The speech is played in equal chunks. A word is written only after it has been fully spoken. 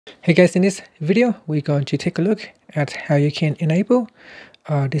Hey guys, in this video, we're going to take a look at how you can enable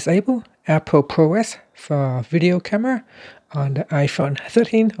or disable Apple ProRes for video camera on the iPhone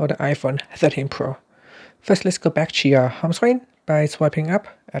 13 or the iPhone 13 Pro. First, let's go back to your home screen by swiping up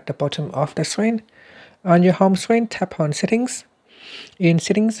at the bottom of the screen. On your home screen, tap on Settings. In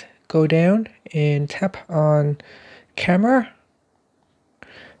Settings, go down and tap on Camera.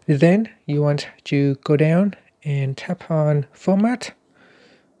 Then you want to go down and tap on Format.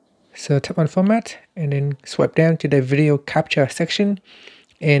 So tap on Format and then swipe down to the Video Capture section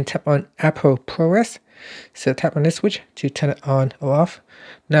and tap on Apple ProRes. So tap on this switch to turn it on or off.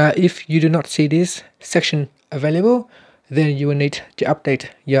 Now, if you do not see this section available, then you will need to update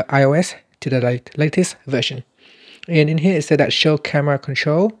your iOS to the latest version. And in here it said that Show Camera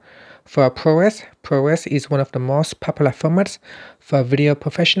Control for ProRes. ProRes is one of the most popular formats for video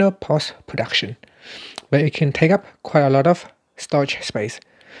professional post-production, but it can take up quite a lot of storage space.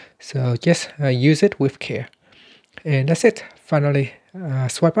 So just use it with care. And that's it. Finally,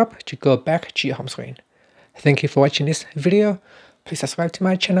 swipe up to go back to your home screen. Thank you for watching this video. Please subscribe to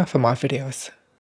my channel for more videos.